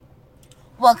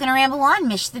Welcome to Ramble On,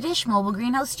 Mish the Dish, Mobile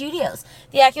Greenhouse Studios.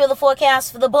 The AccuWeather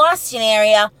forecast for the Boston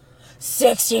area,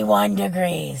 61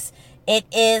 degrees. It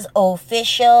is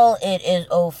official. It is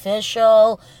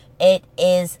official. It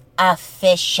is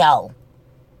official.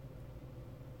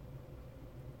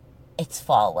 It's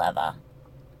fall weather.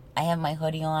 I have my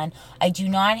hoodie on. I do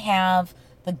not have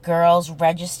the girls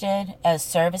registered as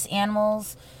service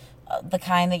animals, the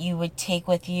kind that you would take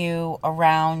with you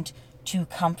around to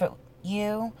comfort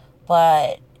you,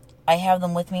 but I have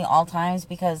them with me all times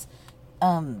because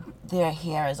their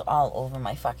hair is all over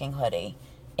my fucking hoodie.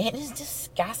 It is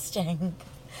disgusting.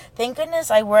 Thank goodness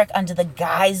I work under the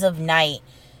guise of night,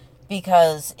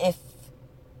 because if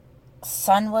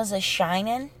sun was a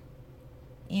shining,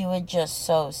 you would just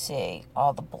so see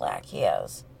all the black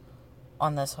hairs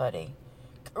on this hoodie.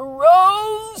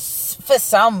 Gross for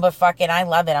some, but fucking I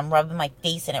love it. I'm rubbing my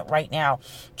face in it right now.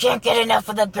 Can't get enough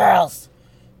of the girls.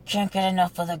 Can't get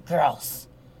enough of the girls.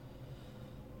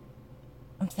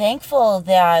 I'm thankful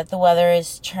that the weather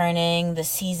is turning, the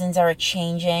seasons are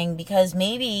changing, because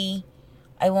maybe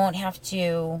I won't have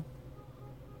to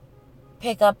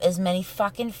pick up as many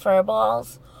fucking fur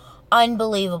balls.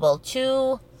 Unbelievable.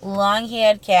 2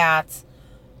 long-haired cats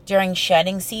during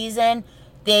shedding season,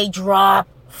 they drop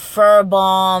fur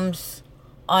bombs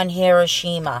on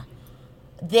Hiroshima.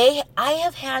 I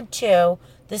have had to,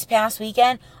 this past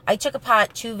weekend, I took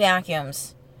apart 2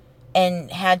 vacuums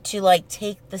and had to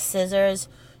take the scissors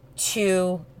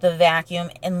to the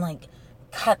vacuum and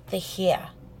cut the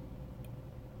hair.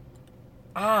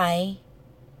 I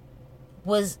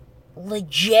was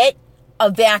legit a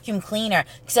vacuum cleaner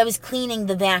because I was cleaning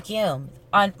the vacuum.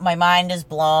 My mind is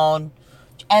blown.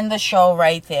 End the show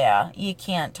right there. You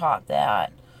can't top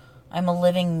that. I'm a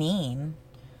living meme.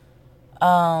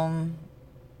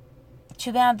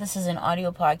 Too bad this is an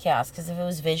audio podcast, because if it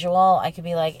was visual, I could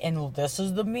be like, and this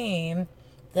is the meme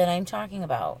that I'm talking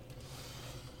about.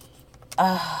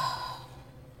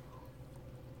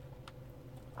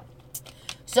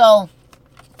 So,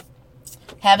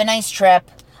 have a nice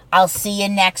trip. I'll see you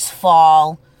next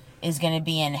fall. Is going to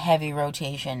be in heavy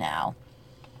rotation now.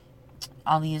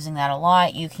 I'll be using that a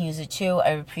lot. You can use it too.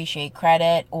 I would appreciate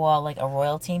credit or a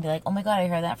royalty and be like, oh my God, I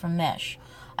heard that from Mish.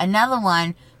 Another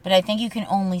one, but I think you can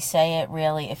only say it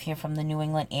really if you're from the New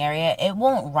England area. It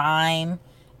won't rhyme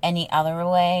any other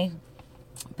way,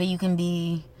 but you can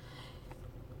be,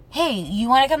 hey, you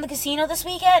want to come to the casino this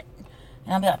weekend?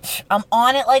 And I'll be like, I'm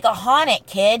on it like a hornet,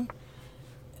 kid.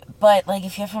 But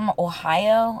if you're from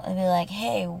Ohio, I'd be like,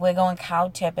 hey, we're going cow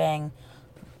tipping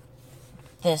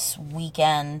this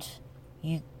weekend.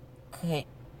 You could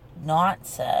not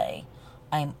say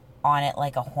I'm on it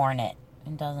like a hornet.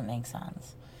 It doesn't make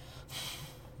sense.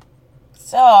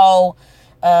 So,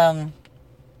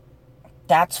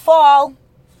 that's fall.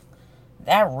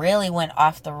 That really went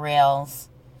off the rails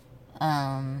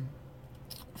from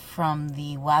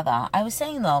the weather. I was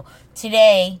saying, though,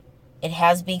 today it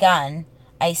has begun.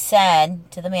 I said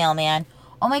to the mailman,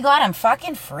 oh my God, I'm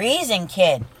fucking freezing,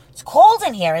 kid. It's cold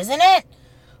in here, isn't it?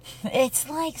 It's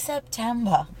like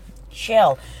September.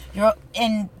 Chill.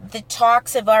 And the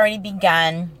talks have already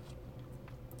begun.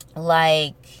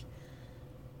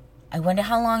 I wonder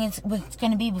how long it's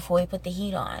going to be before we put the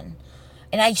heat on.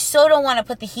 And I so don't want to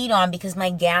put the heat on because my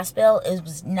gas bill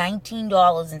was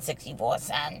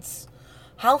 $19.64.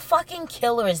 How fucking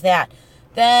killer is that?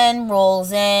 Then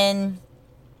rolls in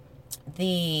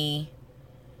the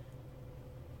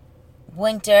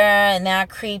winter, and that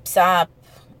creeps up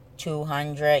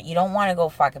 200. You don't want to go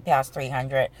fucking past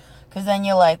 300, because then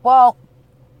you're like, well,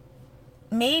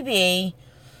 maybe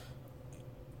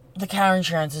the car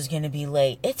insurance is going to be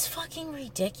late. It's fucking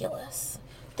ridiculous.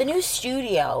 The new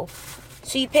studio,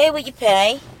 so you pay what you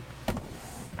pay.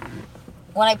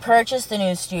 When I purchased the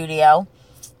new studio,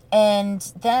 and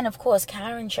then of course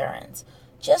car insurance,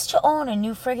 just to own a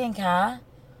new friggin' car,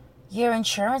 your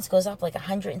insurance goes up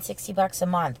 $160 a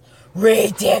month.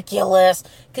 Ridiculous.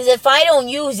 Because if I don't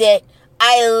use it,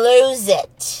 I lose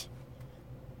it.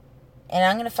 And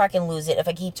I'm going to fucking lose it if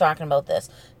I keep talking about this.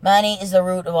 Money is the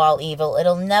root of all evil.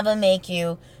 It'll never make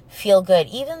you feel good.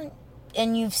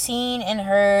 And you've seen and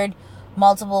heard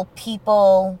multiple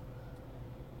people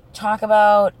talk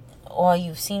about, or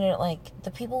you've seen it,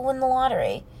 the people who win the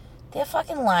lottery. Their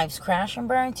fucking lives crash and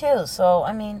burn too. So,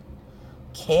 who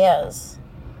cares?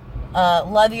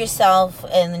 Love yourself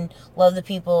and love the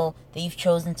people that you've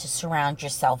chosen to surround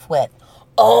yourself with.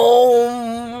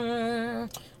 All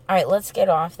right, let's get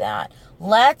off that.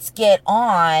 Let's get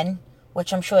on,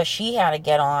 which I'm sure she had to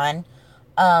get on,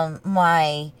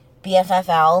 my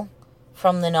BFFL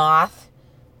from the North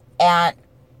at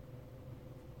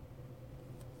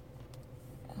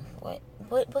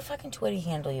what fucking Twitter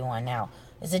handle you on now?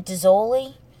 Is it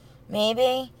Dezzoli?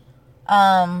 Maybe?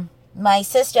 My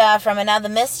sister from another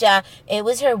mister, it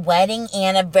was her wedding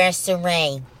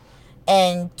anniversary.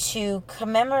 And to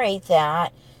commemorate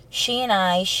that, she and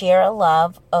I share a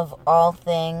love of all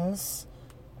things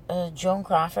Joan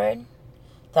Crawford.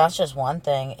 That's just one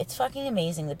thing. It's fucking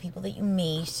amazing. The people that you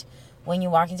meet when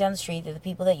you're walking down the street, they're the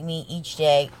people that you meet each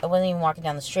day. I wasn't even walking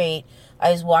down the street.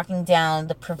 I was walking down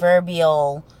the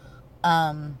proverbial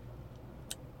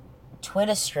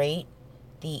Twitter street,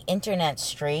 the internet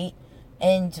street,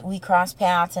 and we cross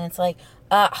paths, and it's like,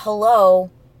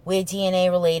 hello, we're DNA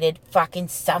related fucking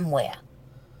somewhere.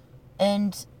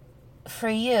 And for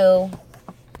you,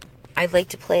 I'd like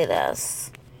to play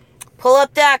this. Pull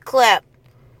up that clip.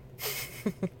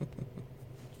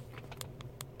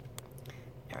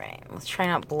 Alright, let's try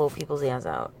not to blow people's ears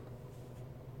out.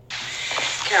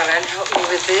 Caroline, help me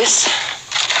with this.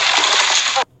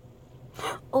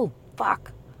 Oh,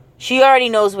 fuck. She already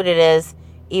knows what it is,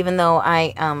 even though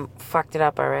I fucked it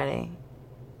up already.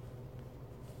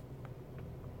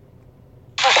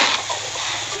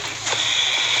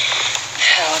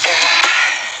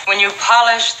 Helga, when you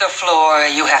polish the floor,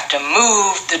 you have to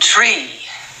move the tree.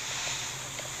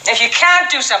 If you can't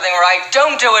do something right,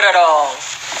 don't do it at all.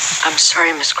 I'm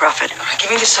sorry, Miss Crawford. All right,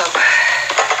 give me the soap.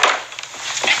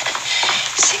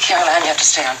 See, Caroline, you have to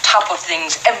stay on top of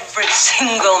things every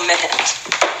single minute.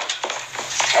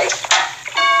 Okay.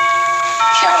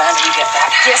 Caroline, do you get that?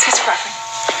 Yes, Miss Crawford.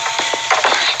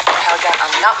 Helga,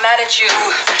 I'm not mad at you.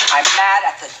 I'm mad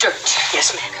at the dirt.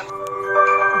 Yes, ma'am.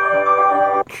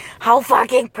 How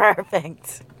fucking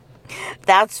perfect.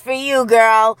 That's for you,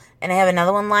 girl. And I have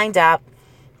another one lined up.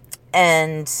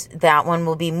 And that one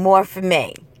will be more for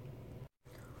me.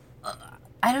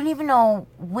 I don't even know,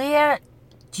 where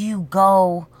do you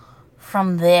go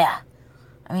from there?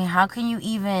 I mean, how can you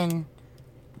even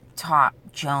top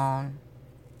Joan?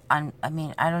 I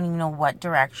don't even know what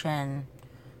direction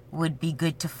would be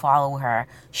good to follow her.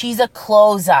 She's a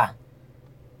closer.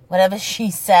 Whatever she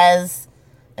says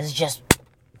is just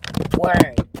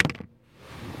word.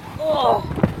 Oh.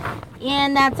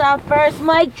 And that's our first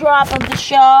mic drop of the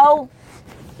show.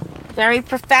 Very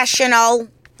professional.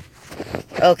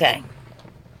 Okay.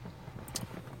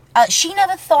 She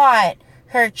never thought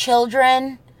her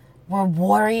children were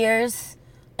warriors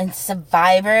and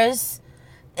survivors,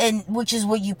 and which is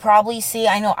what you probably see.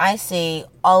 I know I see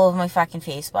all over my fucking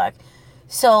Facebook.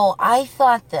 So I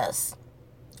thought this,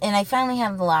 and I finally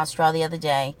had the last straw the other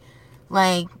day.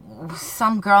 Like,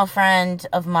 some girlfriend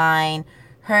of mine,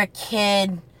 her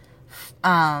kid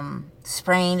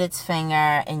sprained its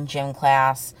finger in gym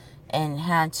class and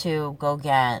had to go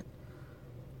get,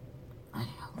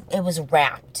 it was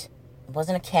wrapped. It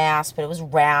wasn't a cast, but it was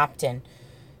wrapped, and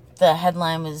the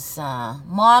headline was,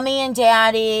 Mommy and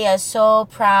Daddy are so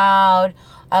proud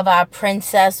of our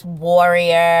princess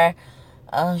warrior.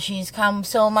 She's come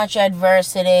so much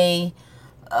adversity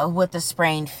with the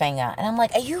sprained finger. And I'm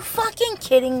like, are you fucking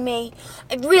kidding me?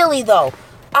 Really, though,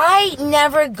 I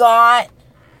never got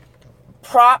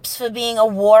props for being a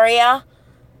warrior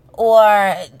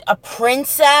or a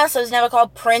princess. I was never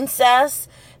called princess,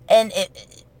 and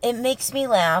it makes me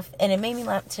laugh, and it made me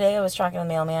laugh. Today I was talking to the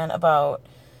mailman about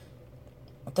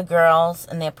the girls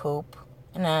and their poop,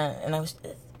 and I was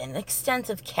an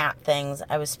extensive cat things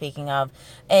I was speaking of,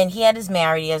 and he had his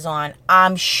married ears on,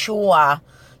 I'm sure,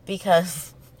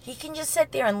 because he can just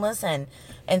sit there and listen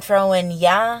and throw in,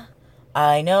 yeah,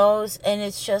 I knows, and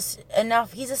it's just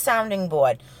enough. He's a sounding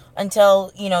board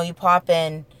until, you pop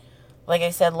in, like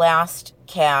I said last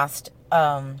cast,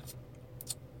 a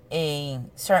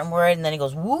certain word, and then he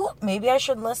goes, woo, maybe I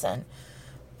should listen.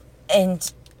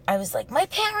 And I was like, my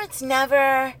parents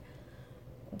never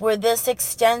were this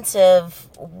extensive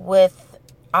with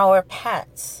our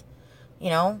pets,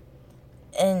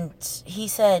 And he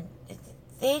said,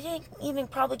 they didn't even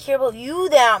probably care about you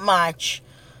that much.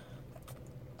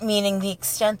 Meaning the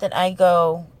extent that I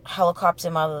go helicopter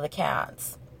mother the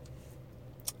cats.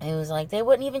 And he was like, they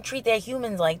wouldn't even treat their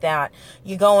humans like that.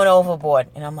 You're going overboard.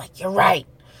 And I'm like, you're right.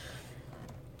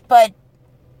 But,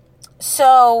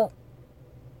 so,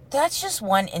 that's just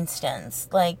one instance.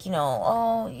 Like,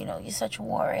 you're such a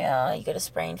warrior. You got a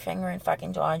sprained finger in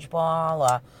fucking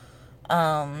dodgeball.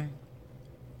 Or,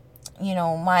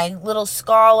 my little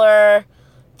scholar,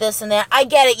 this and that. I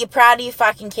get it. You're proud of your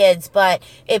fucking kids. But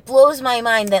it blows my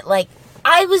mind that, like,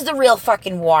 I was the real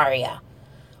fucking warrior.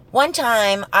 One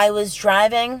time, I was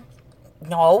driving,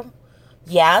 my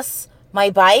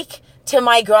bike to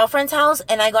my girlfriend's house,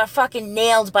 and I got fucking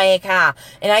nailed by a car.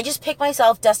 And I just picked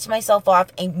myself, dusted myself off,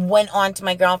 and went on to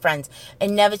my girlfriend's,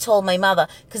 and never told my mother,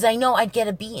 because I know I'd get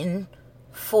a beating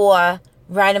for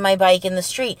riding my bike in the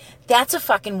street. That's a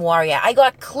fucking warrior. I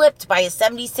got clipped by a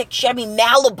 76 Chevy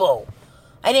Malibu.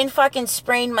 I didn't fucking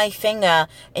sprain my finger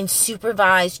and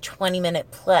supervise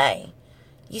 20-minute play.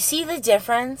 You see the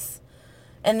difference?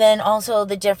 And then also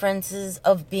the differences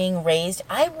of being raised.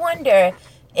 I wonder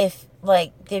if,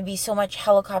 like, there'd be so much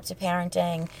helicopter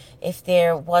parenting if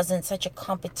there wasn't such a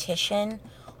competition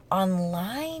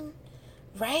online,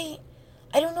 right?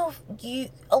 I don't know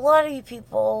if a lot of you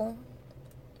people,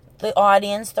 the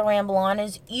audience, the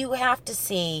Ramble-Oners, you have to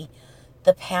see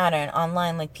the pattern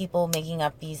online, like people making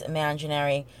up these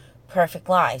imaginary perfect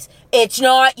lives. It's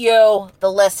not you,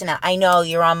 the listener. I know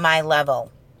you're on my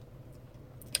level.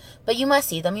 But you must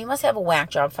see them. You must have a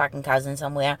whack job fucking cousin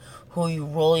somewhere who you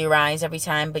roll your eyes every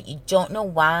time, but you don't know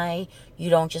why you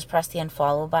don't just press the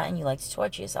unfollow button. You like to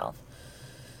torture yourself.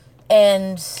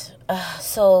 And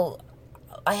so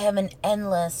I have an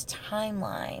endless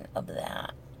timeline of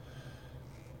that.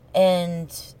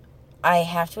 And I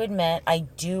have to admit, I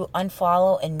do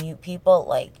unfollow and mute people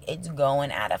like it's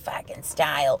going out of fucking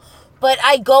style. But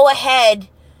I go ahead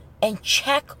and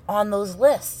check on those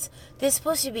lists. They're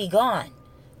supposed to be gone,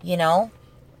 you know?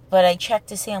 But I check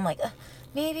to see, I'm like,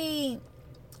 maybe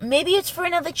it's for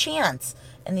another chance.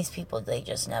 And these people, they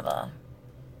never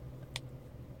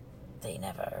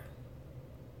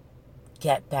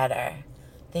get better.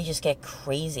 They just get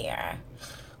crazier.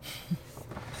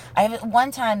 I have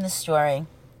one time this story.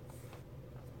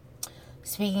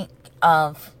 Speaking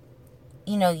of,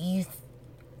 youth.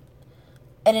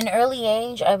 At an early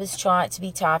age, I was taught to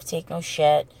be tough, take no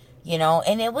shit,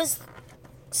 and it was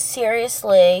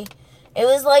seriously, it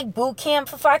was like boot camp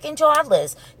for fucking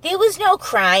toddlers. There was no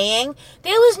crying.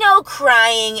 There was no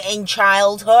crying in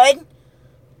childhood.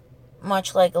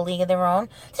 Much like A League of Their Own.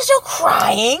 There's no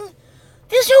crying.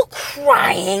 There's no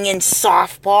crying in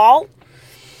softball.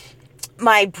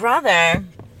 My brother,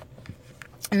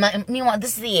 meanwhile,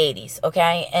 this is the 80s,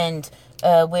 okay? And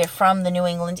we're from the New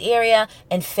England area,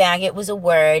 and faggot was a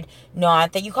word,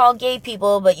 not that you called gay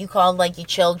people, but you called, like, your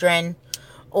children,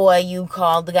 or you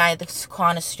called the guy at the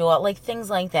corner store, like, things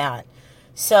like that.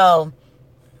 So,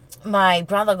 my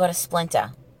brother got a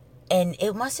splinter, and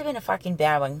it must have been a fucking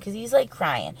bad one, because he's, like,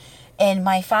 crying. And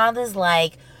my father's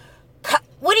like,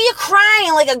 what are you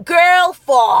crying like a girl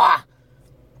for?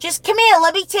 Just come here,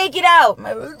 let me take it out.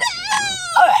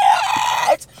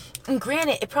 And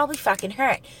granted, it probably fucking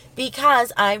hurt.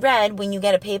 Because I read when you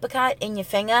get a paper cut in your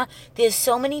finger, there's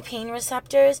so many pain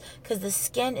receptors because the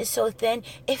skin is so thin,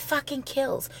 it fucking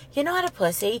kills. You're not a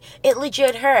pussy. It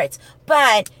legit hurts.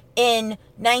 But in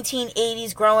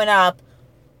 1980s growing up,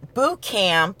 boot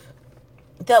camp,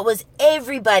 that was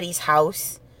everybody's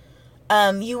house,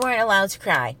 you weren't allowed to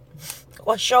cry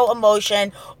or show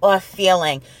emotion or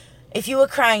feeling. If you were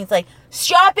crying, it's like,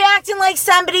 stop acting like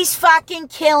somebody's fucking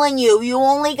killing you. You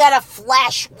only got a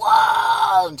flesh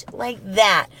wound. Like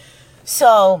that.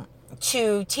 So,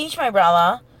 to teach my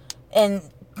brother and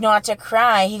not to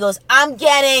cry, he goes, I'm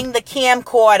getting the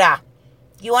camcorder.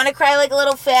 You want to cry like a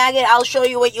little faggot? I'll show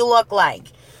you what you look like.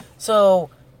 So,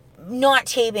 not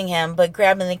taping him, but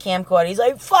grabbing the camcorder. He's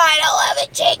like, fine, I'll have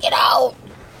it, take it out.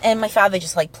 And my father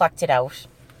just, like, plucked it out.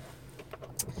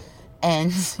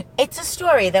 And it's a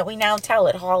story that we now tell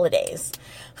at holidays.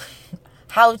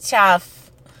 How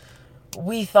tough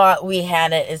we thought we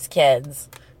had it as kids.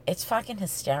 It's fucking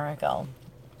hysterical.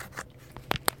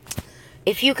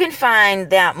 If you can find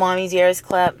that Mommy's Ears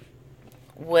clip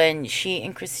when she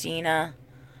and Christina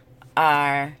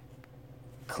are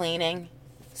cleaning,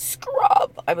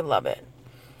 scrub, I would love it.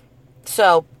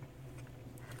 So,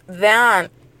 that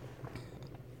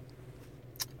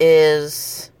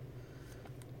is...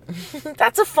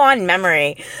 that's a fond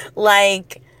memory.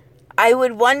 Like, I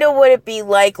would wonder what it'd be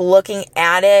like looking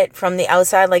at it from the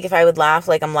outside, like if I would laugh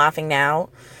like I'm laughing now.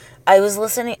 I was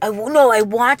listening, I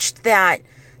watched that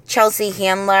Chelsea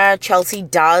Handler, Chelsea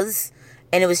Does,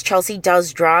 and it was Chelsea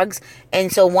Does Drugs,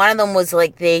 and so one of them was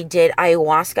like they did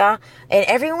ayahuasca, and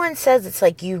everyone says it's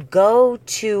like you go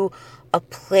to a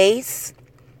place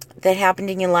that happened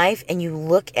in your life, and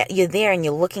you're there and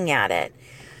you're looking at it.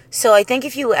 So I think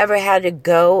if you ever had to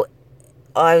go,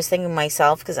 I was thinking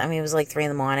myself, because it was like 3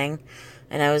 a.m,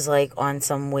 and I was like on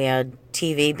some weird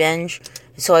TV binge.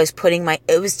 So I was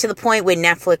it was to the point where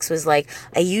Netflix was like,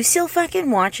 are you still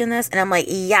fucking watching this? And I'm like,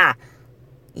 yeah,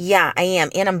 I am.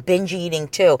 And I'm binge eating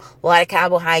too. A lot of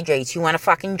carbohydrates. You want to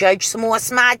fucking judge some more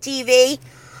smart TV?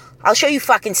 I'll show you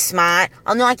fucking smart.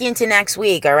 I'll knock you into next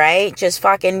week, all right? Just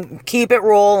fucking keep it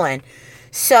rolling.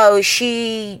 So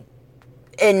she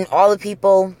and all the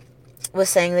people was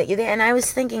saying that you're there. And I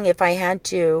was thinking if I had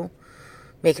to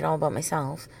make it all about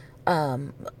myself,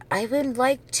 I would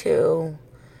like to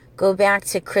go back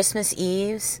to Christmas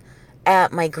Eves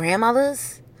at my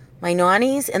grandmother's, my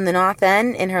nanny's in the North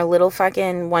End in her little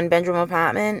fucking 1-bedroom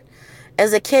apartment.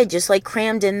 As a kid, just like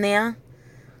crammed in there.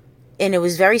 And it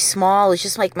was very small. It was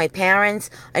just like my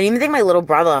parents. I didn't even think my little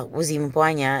brother was even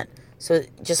born yet. So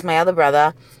just my other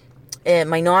brother.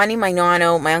 My nanny, my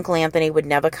nonno, my Uncle Anthony would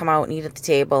never come out and eat at the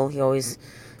table. He always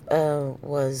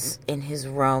was in his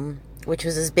room, which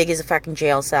was as big as a fucking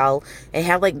jail cell. It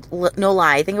had, like, no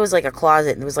lie, I think it was like a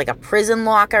closet. There was like a prison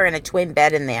locker and a twin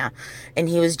bed in there. And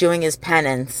he was doing his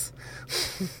penance.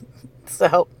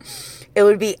 So it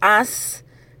would be us,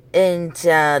 and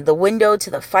the window to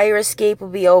the fire escape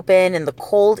would be open, and the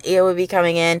cold air would be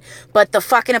coming in. But the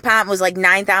fucking apartment was like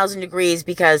 9,000 degrees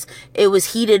because it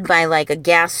was heated by like a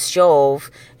gas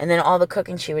stove, and then all the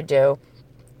cooking she would do.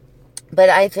 But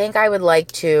I think I would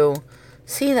like to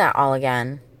see that all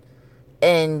again.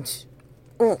 And,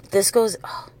 ooh, this goes...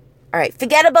 Oh. All right,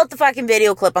 forget about the fucking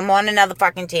video clip. I'm on another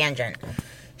fucking tangent.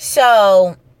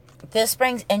 So, this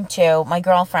brings into my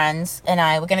girlfriends and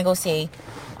I. We're going to go see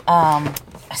a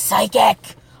psychic.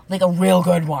 Like a real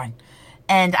good one.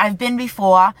 And I've been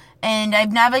before. And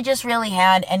I've never just really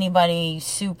had anybody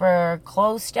super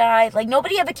close die. Like,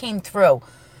 nobody ever came through.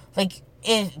 Like...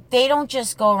 If they don't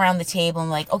just go around the table and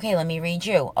like, okay, let me read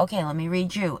you. Okay, let me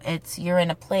read you. You're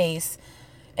in a place.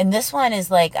 And this one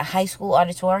is like a high school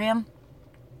auditorium.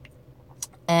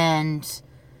 And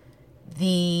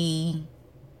you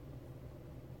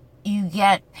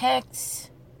get picked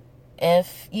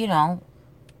if, your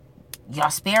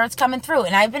spirit's coming through.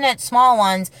 And I've been at small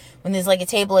ones when there's like a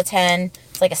table of 10.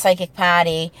 It's like a psychic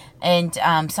party. And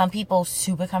some people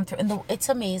super come through. And it's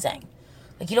amazing.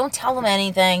 Like, you don't tell them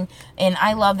anything, and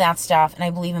I love that stuff, and I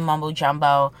believe in mumbo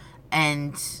jumbo,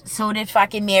 and so did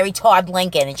fucking Mary Todd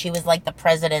Lincoln, and she was like the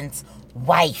president's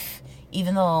wife,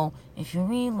 even though, if you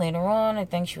read later on, I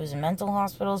think she was in mental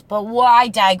hospitals, but I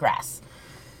digress.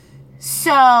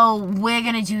 So, we're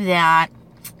gonna do that,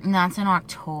 and that's in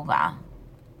October,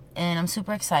 and I'm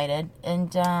super excited,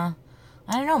 and, I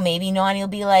don't know, maybe Nani will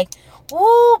be like,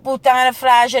 ooh, putana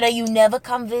fragile, you never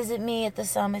come visit me at the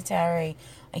cemetery.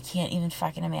 I can't even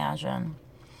fucking imagine.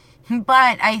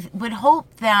 But I would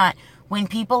hope that when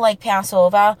people, like, pass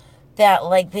over, that,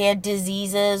 like, their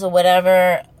diseases or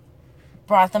whatever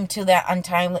brought them to that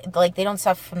untimely, like, they don't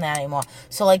suffer from that anymore.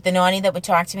 So, like, the nanny that would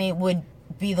talk to me would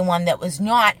be the one that was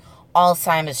not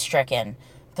Alzheimer's stricken.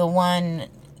 The one,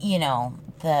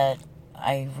 that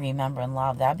I remember and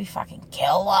love. That'd be fucking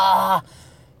killer.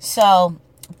 So,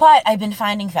 but I've been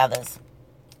finding feathers.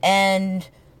 And...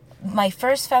 my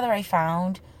first feather I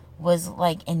found was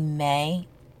like in May,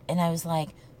 and I was like,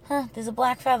 there's a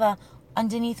black feather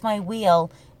underneath my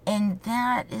wheel, and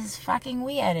that is fucking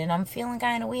weird, and I'm feeling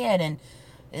kind of weird, and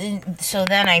so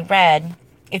then I read,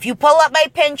 if you pull up my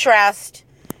Pinterest,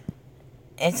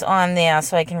 it's on there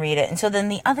so I can read it. And so then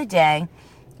the other day,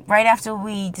 right after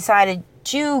we decided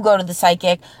to go to the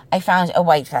psychic, I found a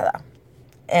white feather,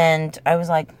 and I was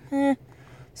like,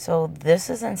 so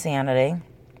this is insanity.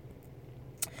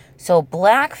 So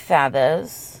black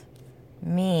feathers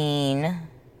mean,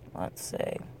 let's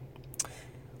see,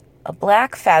 a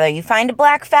black feather. You find a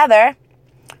black feather,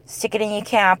 stick it in your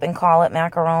cap, and call it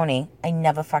macaroni. I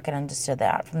never fucking understood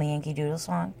that from the Yankee Doodle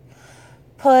song.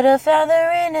 Put a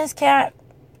feather in his cap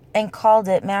and called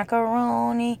it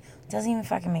macaroni. Doesn't even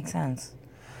fucking make sense.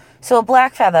 So a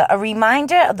black feather, a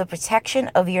reminder of the protection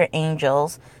of your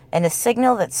angels and a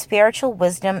signal that spiritual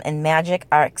wisdom and magic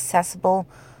are accessible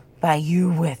by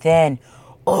you within.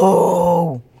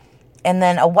 Oh! And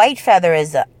then a white feather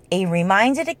is a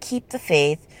reminder to keep the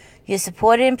faith. You're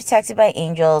supported and protected by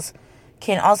angels.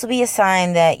 Can also be a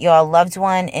sign that your loved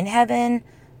one in heaven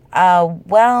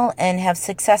well and have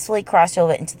successfully crossed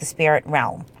over into the spirit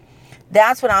realm.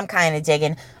 That's what I'm kind of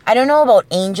digging. I don't know about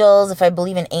angels, if I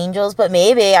believe in angels, but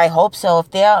maybe, I hope so. If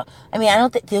they're, I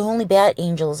don't think the only bad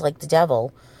angel is like the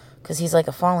devil, because he's like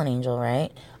a fallen angel,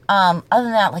 right? Other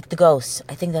than that, like the ghosts,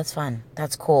 I think that's fun.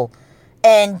 That's cool.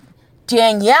 And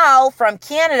Danielle from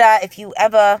Canada, if you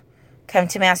ever come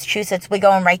to Massachusetts, we're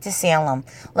going right to Salem.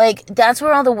 Like, that's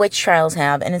where all the witch trials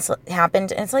have, and it's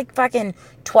happened, and it's like fucking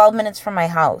 12 minutes from my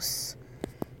house.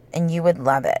 And you would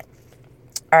love it.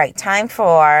 All right, time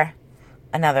for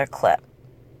another clip.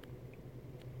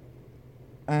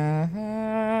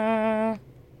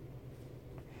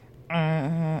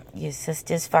 Your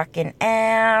sister's fucking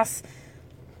ass.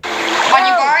 On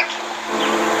your mark,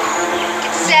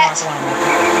 get set,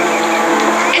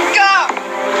 and go!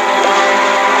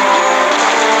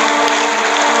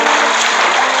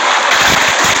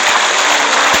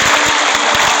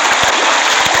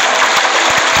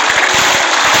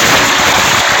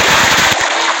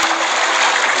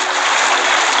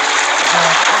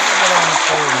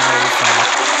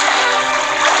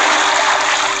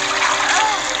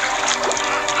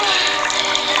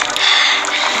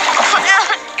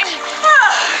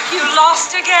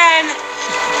 again.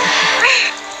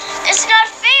 It's not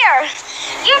fair.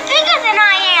 You're bigger than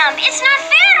I am. It's not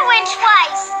fair to win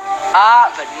twice.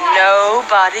 Ah, but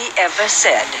nobody ever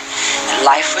said that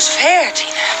life was fair,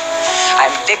 Tina.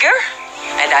 I'm bigger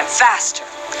and I'm faster.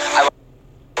 I will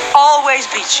always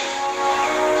beat you.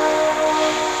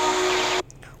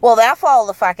 Well, that followed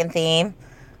the fucking theme.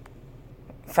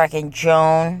 Fucking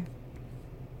Joan.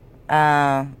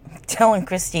 Telling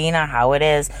Christina how it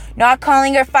is. Not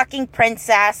calling her fucking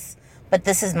princess. But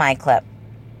this is my clip.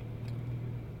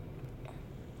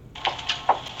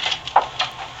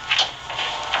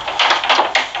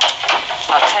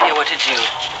 I'll tell you what to do.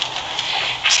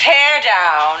 Tear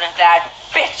down that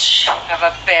bitch of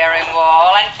a bearing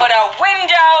wall and put a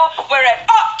window where it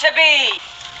ought to be.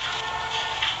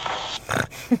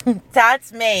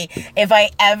 That's me. If I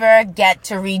ever get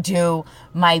to redo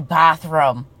my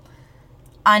bathroom.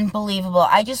 Unbelievable.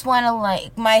 I just want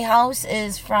to my house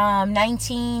is from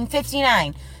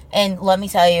 1959. And let me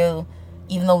tell you,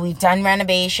 even though we've done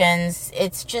renovations,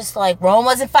 it's just like Rome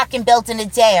wasn't fucking built in a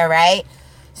day, alright?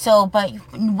 So, but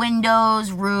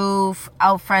windows, roof,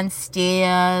 out front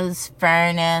stairs,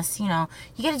 furnace, you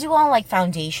gotta do all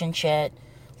foundation shit,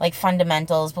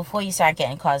 fundamentals before you start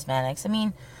getting cosmetics. I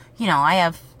mean, I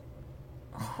have,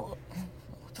 who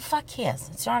the fuck cares?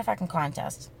 It's not a fucking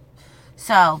contest.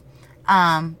 So,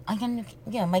 I'm gonna,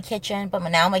 my kitchen, but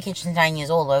now my kitchen's 9 years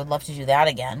old. I would love to do that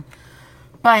again.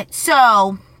 But,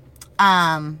 so,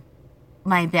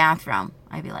 my bathroom,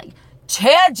 I'd be like,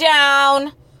 tear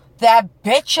down that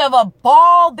bitch of a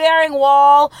ball-bearing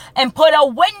wall and put a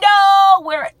window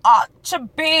where it ought to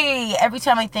be. Every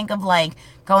time I think of,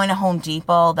 going to Home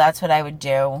Depot, that's what I would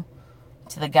do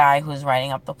to the guy who's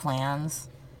writing up the plans.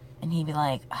 And he'd be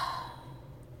like,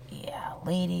 yeah,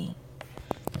 lady,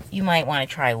 you might want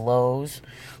to try Lowe's.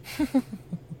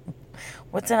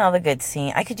 What's another good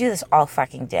scene? I could do this all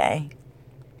fucking day.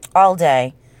 All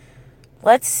day.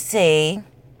 Let's see.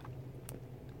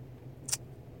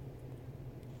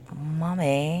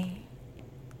 Mommy.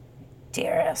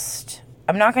 Dearest.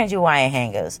 I'm not going to do wire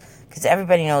hangers. Because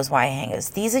everybody knows wire hangers.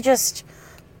 These are just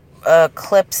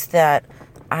clips that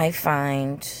I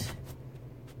find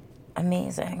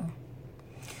amazing.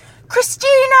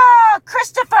 Christina!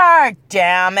 Christopher!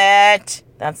 Damn it!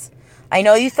 I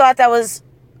know you thought that was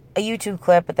a YouTube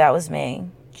clip, but that was me.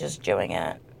 Just doing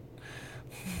it.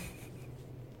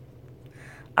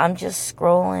 I'm just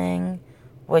scrolling,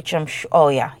 which I'm sure... Oh,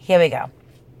 yeah. Here we go.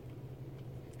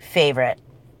 Favorite.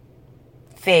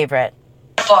 I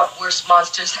fought worse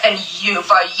monsters than you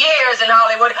for years in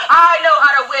Hollywood. I know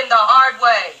how to win the hard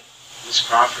way. Miss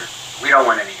Crawford, we don't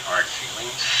want any hard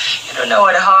feelings. You don't know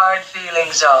what hard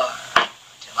feelings are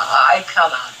until I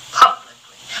come out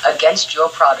publicly against your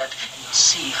product and you'll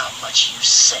see how much you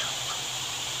sell.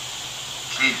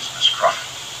 Please, Miss Crawford,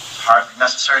 it's hardly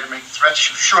necessary to make threats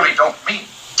you surely don't mean.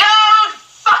 Don't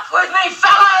fuck with me,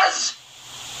 fellas!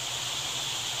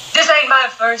 This ain't my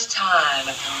first time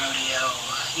at the rodeo.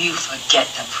 You forget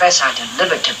the press I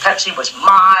delivered to Pepsi was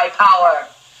my power.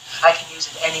 I can use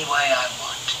it any way I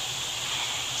want.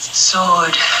 It's a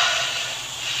sword.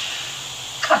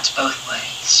 Cuts both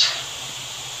ways.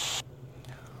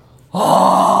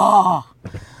 Oh,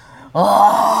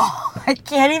 I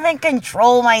can't even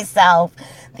control myself.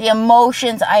 The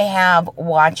emotions I have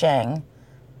watching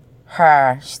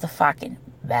her. She's the fucking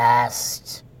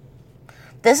best.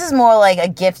 This is more like a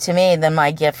gift to me than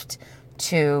my gift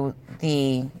to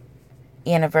the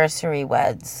anniversary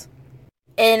weds.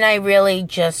 And I really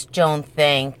just don't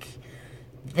think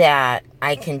that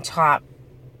I can top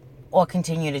or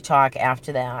continue to talk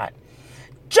after that.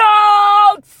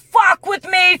 Don't fuck with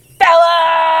me,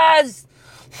 fellas!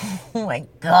 Oh my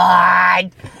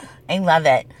God. I love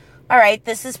it. All right,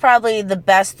 this is probably the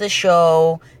best the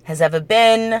show has ever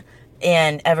been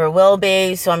and ever will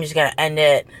be, so I'm just going to end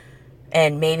it.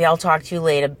 And maybe I'll talk to you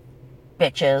later,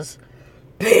 bitches.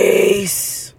 Peace.